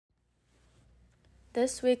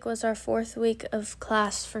This week was our 4th week of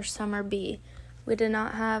class for Summer B. We did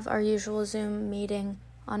not have our usual Zoom meeting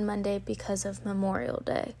on Monday because of Memorial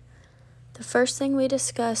Day. The first thing we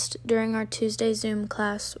discussed during our Tuesday Zoom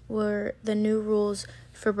class were the new rules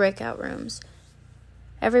for breakout rooms.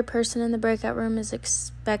 Every person in the breakout room is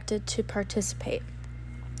expected to participate.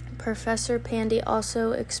 Professor Pandy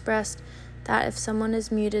also expressed that if someone is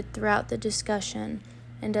muted throughout the discussion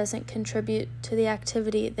and doesn't contribute to the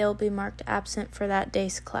activity, they will be marked absent for that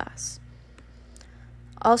day's class.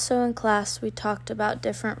 Also in class, we talked about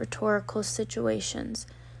different rhetorical situations.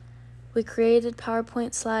 We created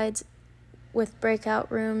PowerPoint slides with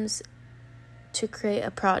breakout rooms to create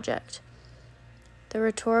a project. The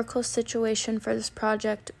rhetorical situation for this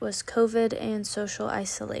project was COVID and social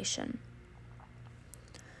isolation.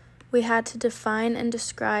 We had to define and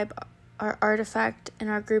describe our artifact, and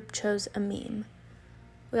our group chose a meme.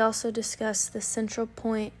 We also discussed the central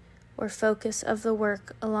point or focus of the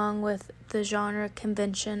work along with the genre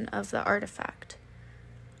convention of the artifact.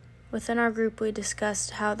 Within our group, we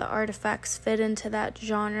discussed how the artifacts fit into that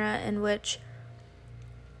genre and which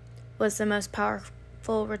was the most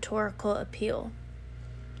powerful rhetorical appeal.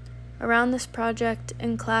 Around this project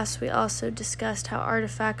in class, we also discussed how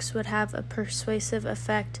artifacts would have a persuasive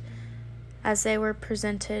effect as they were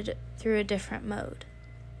presented through a different mode.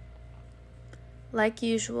 Like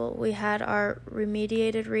usual, we had our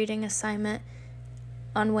remediated reading assignment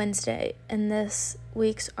on Wednesday, and this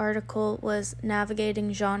week's article was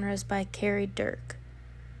Navigating Genres by Carrie Dirk.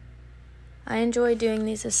 I enjoy doing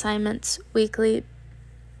these assignments weekly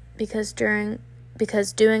because doing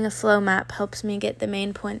a flow map helps me get the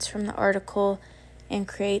main points from the article and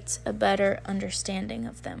creates a better understanding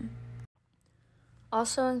of them.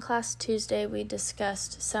 Also in class Tuesday, we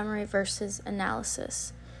discussed summary versus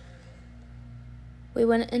analysis. We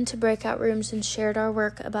went into breakout rooms and shared our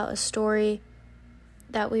work about a story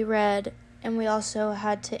that we read, and we also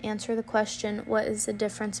had to answer the question, what is the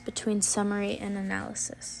difference between summary and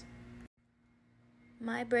analysis?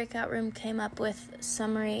 My breakout room came up with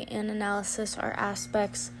summary and analysis are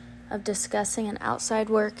aspects of discussing an outside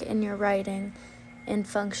work in your writing and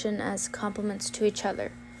function as complements to each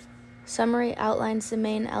other. Summary outlines the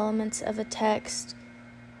main elements of a text,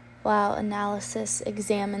 while analysis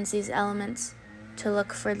examines these elements to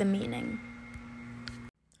look for the meaning.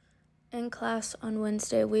 In class on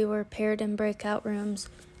Wednesday, we were paired in breakout rooms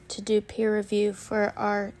to do peer review for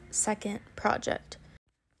our second project.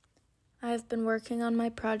 I have been working on my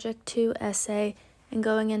Project 2 essay and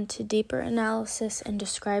going into deeper analysis and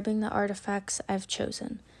describing the artifacts I've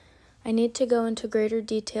chosen. I need to go into greater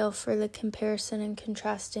detail for the comparison and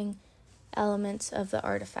contrasting elements of the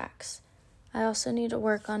artifacts. I also need to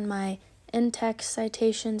work on my in-text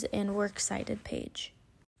citations and works cited page.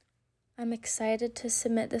 I'm excited to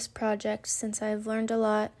submit this project since I have learned a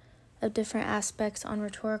lot of different aspects on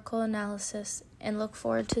rhetorical analysis and look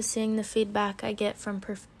forward to seeing the feedback I get from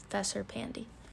Professor Pandy.